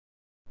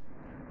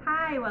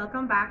Hi,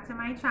 welcome back to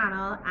my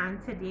channel, and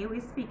today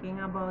we're speaking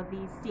about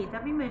the state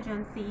of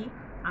emergency.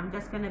 I'm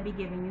just going to be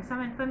giving you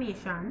some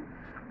information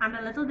and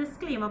a little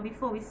disclaimer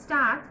before we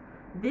start.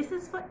 This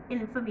is for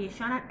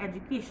information and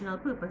educational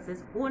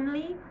purposes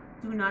only.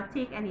 Do not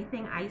take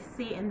anything I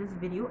say in this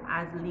video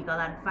as legal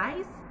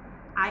advice.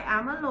 I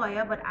am a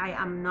lawyer, but I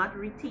am not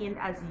retained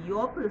as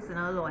your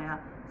personal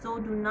lawyer, so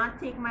do not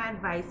take my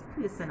advice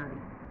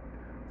personally.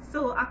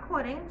 So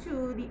according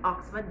to the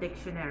Oxford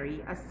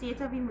Dictionary, a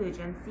state of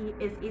emergency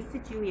is a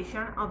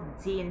situation of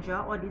danger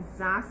or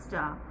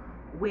disaster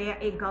where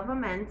a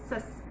government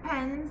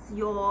suspends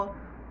your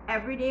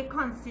everyday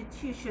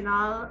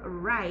constitutional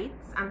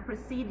rights and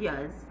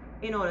procedures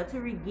in order to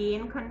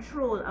regain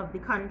control of the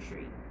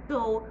country.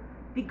 So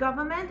the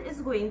government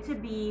is going to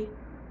be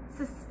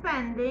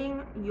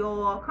suspending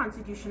your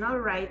constitutional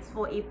rights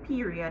for a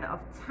period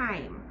of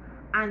time.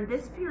 And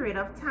this period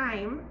of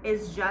time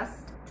is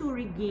just to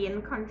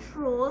regain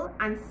control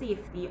and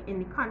safety in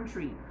the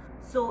country.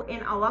 So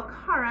in our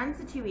current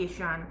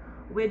situation,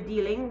 we're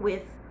dealing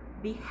with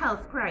the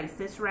health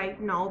crisis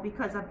right now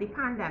because of the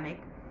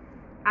pandemic,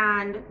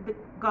 and the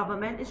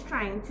government is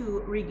trying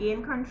to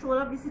regain control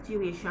of the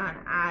situation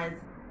as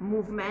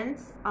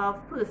movements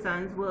of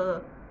persons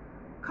were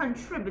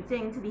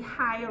contributing to the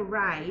high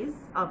rise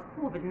of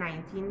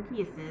COVID-19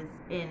 cases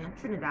in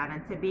Trinidad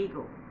and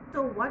Tobago.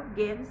 So what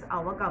gives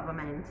our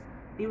government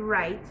the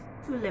right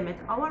to limit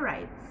our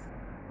rights?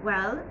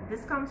 Well,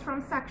 this comes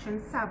from section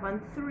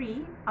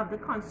 7.3 of the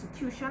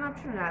Constitution of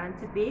Trinidad and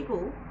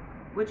Tobago,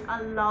 which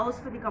allows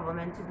for the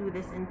government to do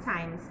this in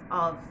times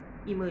of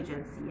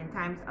emergency, in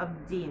times of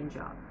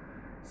danger.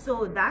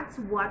 So that's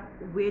what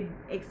we're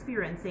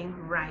experiencing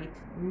right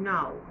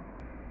now.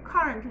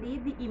 Currently,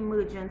 the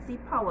Emergency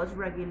Powers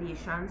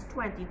Regulations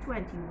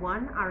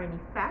 2021 are in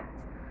effect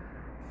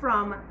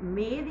from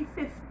May the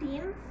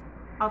 15th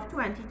of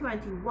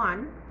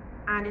 2021,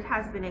 and it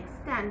has been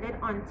extended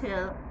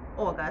until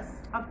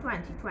August of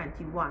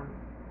 2021.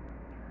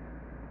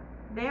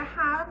 There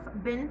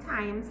have been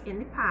times in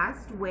the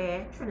past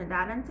where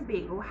Trinidad and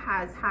Tobago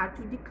has had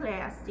to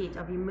declare a state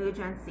of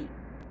emergency.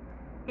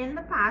 In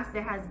the past,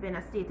 there has been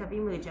a state of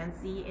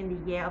emergency in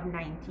the year of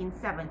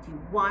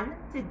 1971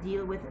 to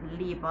deal with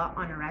labor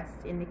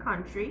unrest in the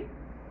country.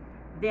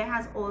 There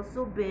has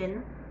also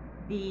been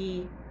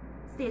the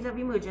state of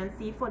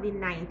emergency for the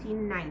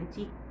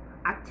 1990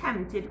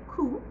 attempted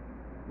coup,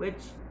 which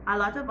a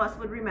lot of us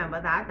would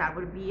remember. That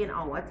would be in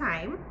our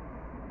time.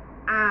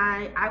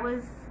 I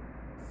was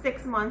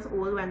 6 months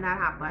old when that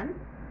happened.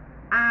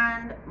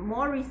 And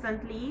more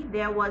recently,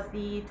 there was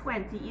the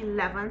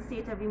 2011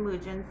 state of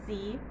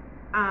emergency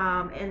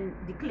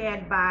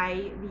declared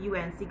by the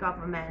UNC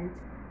government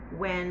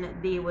when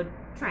they were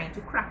trying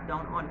to crack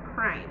down on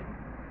crime.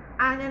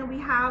 And then we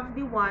have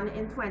the one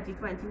in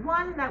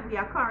 2021 that we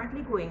are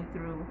currently going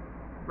through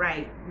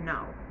right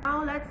now.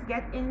 Now let's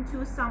get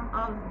into some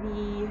of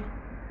the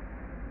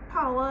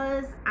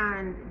powers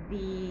and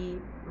the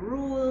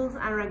rules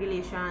and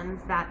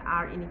regulations that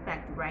are in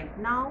effect right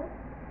now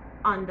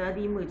under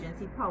the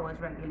Emergency Powers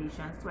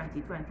Regulations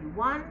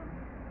 2021,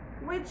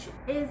 which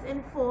is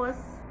in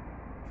force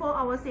for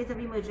our state of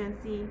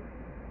emergency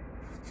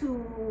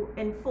to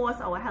enforce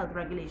our health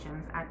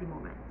regulations at the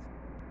moment.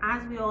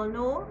 As we all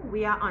know,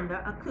 we are under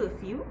a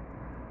curfew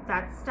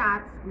that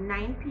starts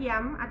 9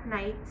 p.m. at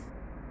night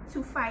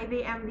to 5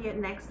 a.m. the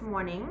next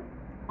morning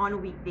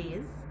on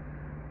weekdays,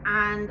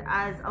 and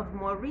as of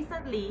more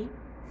recently,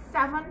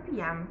 7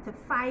 p.m. to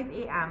 5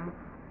 a.m.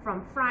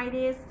 from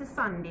Fridays to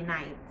Sunday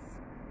nights.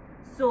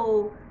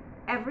 So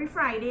every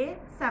Friday,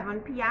 7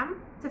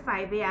 p.m. to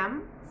 5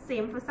 a.m.,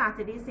 same for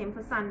Saturday, same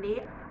for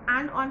Sunday,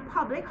 and on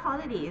public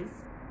holidays,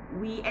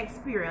 we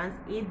experience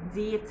a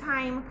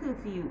daytime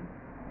curfew,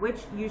 which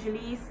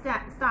usually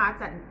starts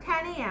at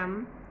 10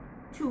 a.m.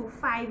 to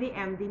 5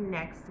 a.m. the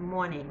next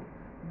morning,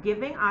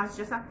 giving us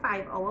just a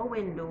 5-hour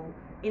window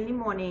in the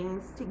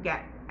mornings to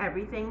get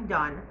everything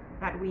done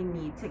that we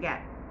need to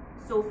get.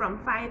 So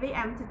from 5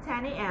 a.m. to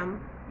 10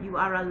 a.m. you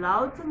are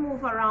allowed to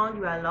move around,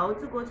 you are allowed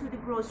to go to the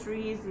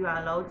groceries, you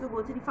are allowed to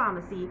go to the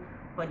pharmacy,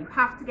 but you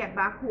have to get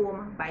back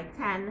home by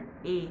 10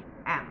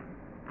 a.m.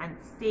 and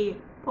stay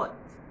put.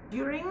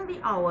 During the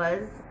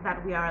hours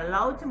that we are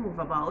allowed to move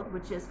about,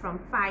 which is from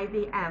 5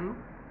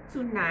 a.m.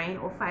 to 9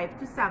 or 5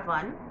 to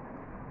 7,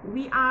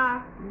 we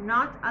are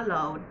not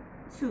allowed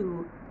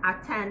to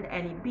attend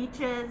any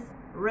beaches,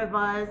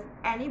 rivers,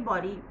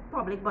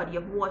 public body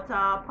of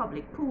water,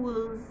 public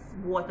pools,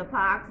 water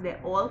parks.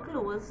 They're all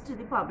closed to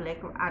the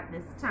public at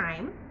this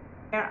time.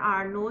 There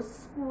are no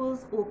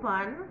schools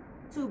open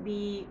to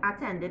be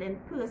attended in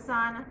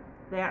person.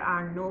 There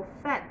are no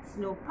fetes,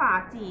 no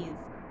parties,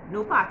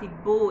 no party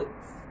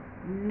boats,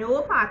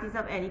 no parties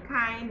of any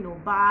kind, no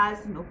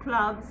bars, no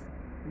clubs.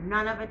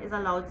 None of it is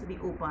allowed to be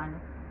open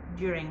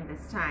during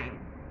this time.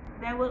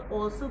 There will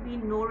also be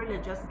no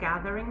religious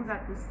gatherings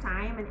at this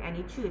time in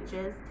any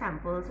churches,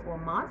 temples, or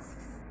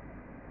mosques.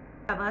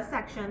 However,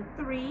 section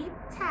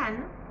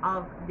 3.10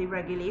 of the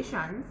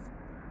regulations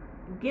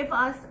give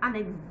us an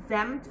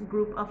exempt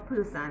group of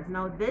persons.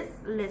 Now this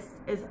list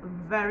is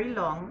very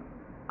long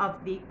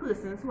of the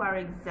persons who are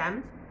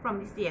exempt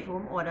from the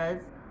stay-at-home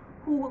orders,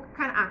 who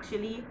can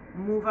actually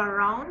move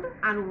around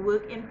and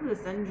work in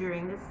person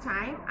during this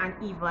time and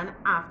even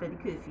after the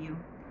curfew.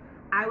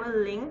 I will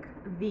link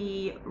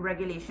the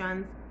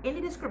regulations in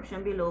the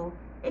description below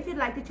if you'd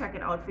like to check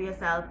it out for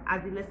yourself,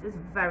 as the list is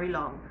very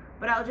long.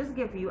 But I'll just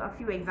give you a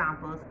few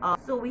examples.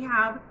 So we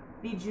have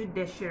the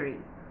judiciary,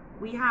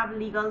 we have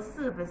legal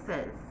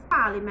services,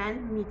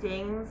 parliament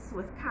meetings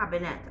with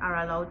cabinet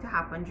are allowed to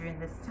happen during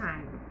this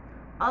time.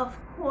 Of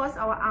course,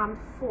 our armed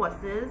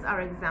forces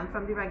are exempt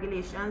from the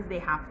regulations. They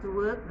have to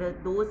work.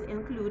 Those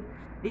include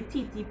the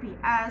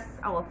TTPS,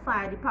 our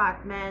fire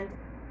department,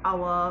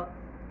 our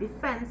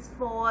defense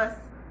force,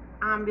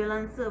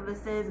 ambulance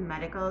services,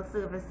 medical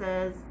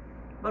services.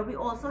 But we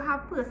also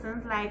have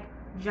persons like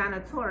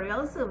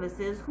janitorial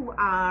services who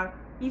are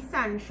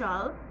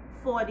essential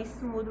for the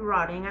smooth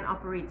running and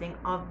operating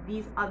of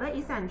these other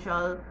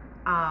essential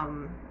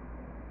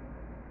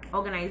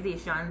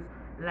organizations,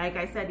 like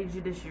I said, the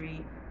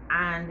judiciary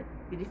and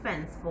the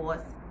defense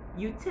force,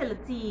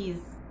 utilities,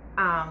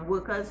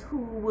 workers who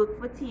work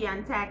for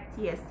T&Tech,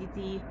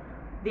 TSTT.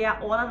 They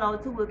are all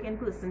allowed to work in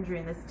person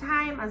during this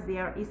time, as they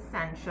are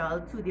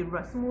essential to the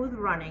smooth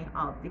running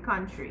of the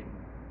country.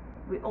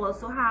 We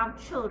also have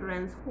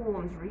children's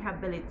homes,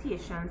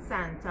 rehabilitation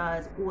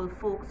centers, old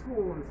folks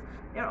homes.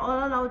 They're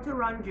all allowed to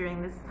run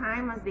during this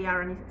time, as they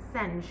are an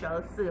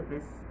essential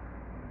service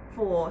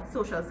for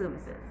social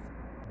services.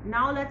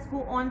 Now let's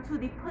go on to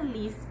the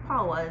police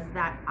powers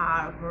that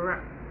are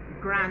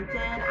granted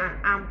and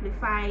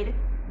amplified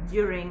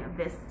during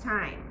this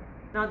time.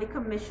 Now the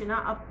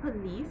Commissioner of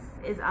Police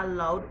is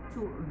allowed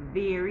to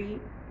vary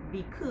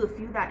the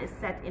curfew that is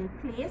set in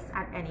place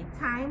at any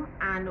time,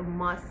 and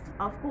must,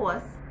 of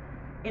course,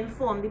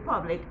 inform the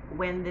public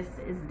when this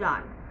is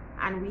done.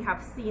 And we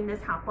have seen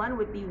this happen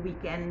with the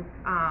weekend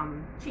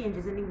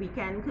changes in the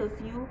weekend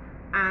curfew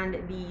and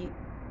the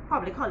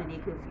public holiday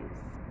curfews.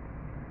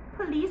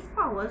 Police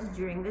powers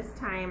during this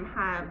time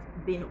have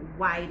been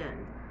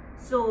widened.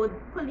 So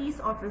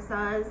police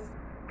officers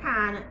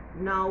can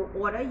now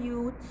order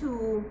you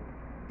to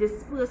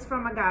disperse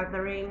from a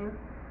gathering,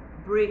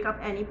 break up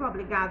any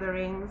public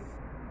gatherings,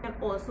 and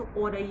also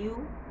order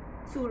you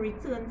to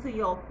return to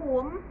your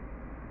home.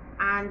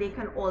 And they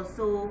can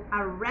also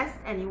arrest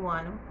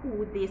anyone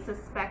who they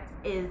suspect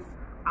is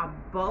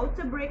about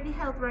to break the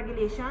health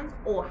regulations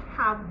or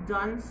have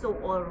done so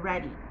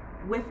already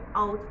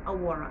without a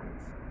warrant.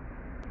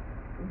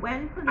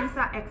 When police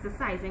are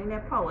exercising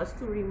their powers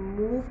to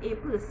remove a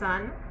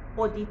person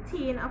or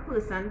detain a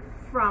person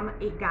from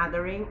a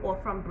gathering or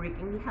from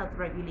breaking the health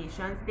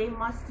regulations, they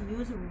must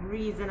use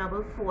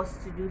reasonable force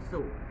to do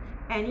so.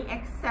 Any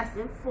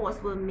excessive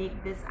force will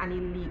make this an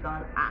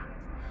illegal act.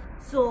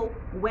 So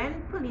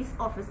when police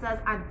officers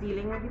are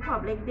dealing with the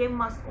public, they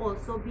must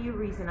also be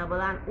reasonable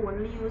and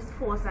only use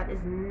force that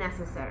is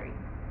necessary.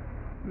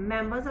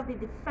 Members of the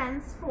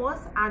defense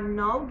force are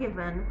now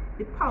given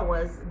the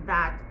powers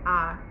that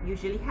are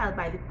usually held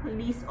by the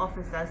police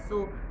officers.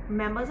 So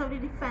members of the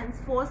defense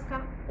force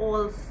can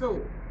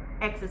also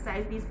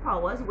exercise these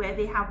powers where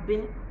they have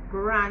been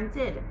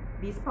granted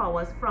these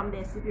powers from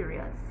their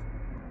superiors.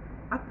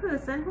 A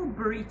person who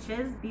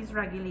breaches these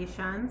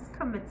regulations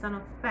commits an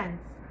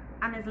offense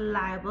and is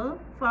liable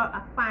for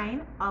a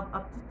fine of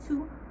up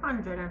to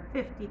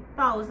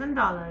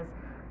 $250,000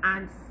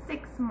 and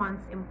 6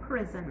 months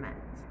imprisonment.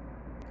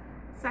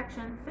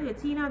 Section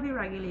 13 of the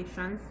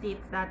regulation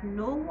states that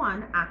no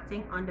one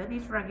acting under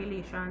these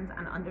regulations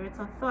and under its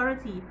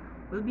authority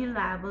will be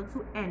liable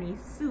to any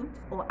suit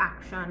or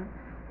action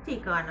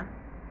taken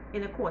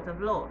in a court of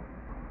law.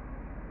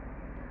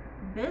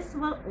 This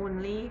will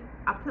only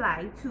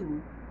apply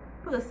to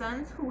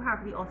persons who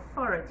have the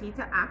authority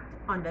to act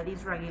under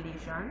these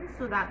regulations.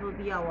 So that will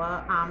be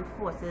our armed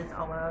forces,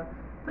 our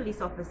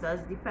police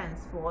officers,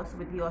 defense force,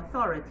 with the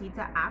authority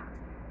to act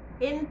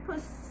in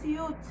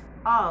pursuit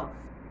of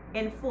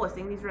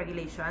enforcing these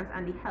regulations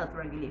and the health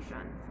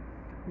regulations.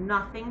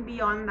 Nothing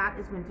beyond that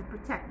is going to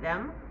protect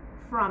them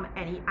from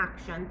any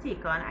action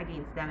taken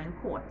against them in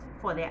court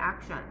for their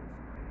actions.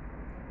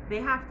 They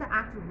have to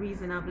act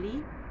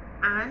reasonably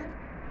and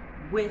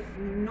with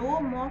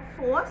no more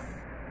force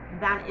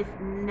than is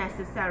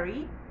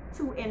necessary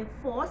to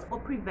enforce or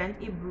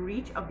prevent a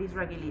breach of these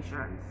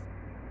regulations.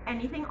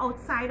 Anything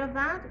outside of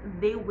that,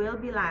 they will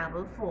be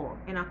liable for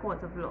in a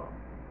court of law.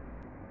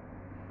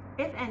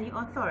 If any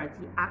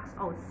authority acts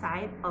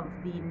outside of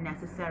the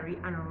necessary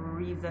and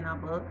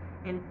reasonable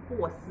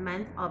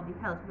enforcement of the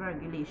health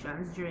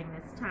regulations during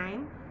this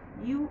time,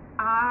 you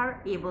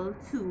are able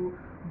to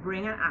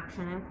bring an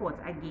action in court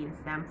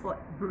against them for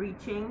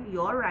breaching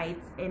your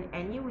rights in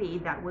any way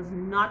that was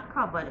not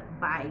covered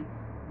by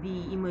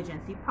the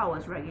Emergency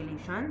Powers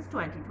Regulations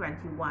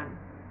 2021.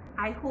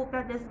 I hope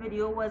that this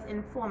video was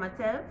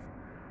informative,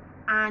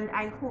 and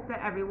I hope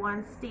that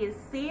everyone stays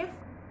safe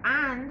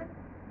and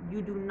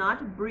you do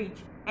not breach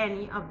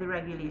any of the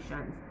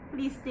regulations.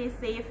 Please stay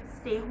safe,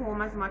 stay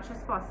home as much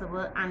as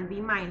possible, and be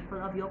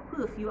mindful of your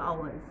curfew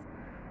hours.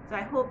 So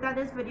I hope that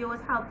this video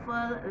was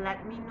helpful.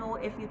 Let me know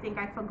if you think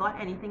I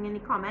forgot anything in the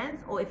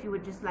comments, or if you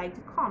would just like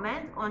to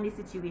comment on the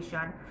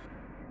situation.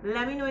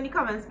 Let me know in the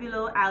comments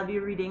below. I'll be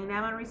reading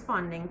them and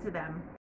responding to them.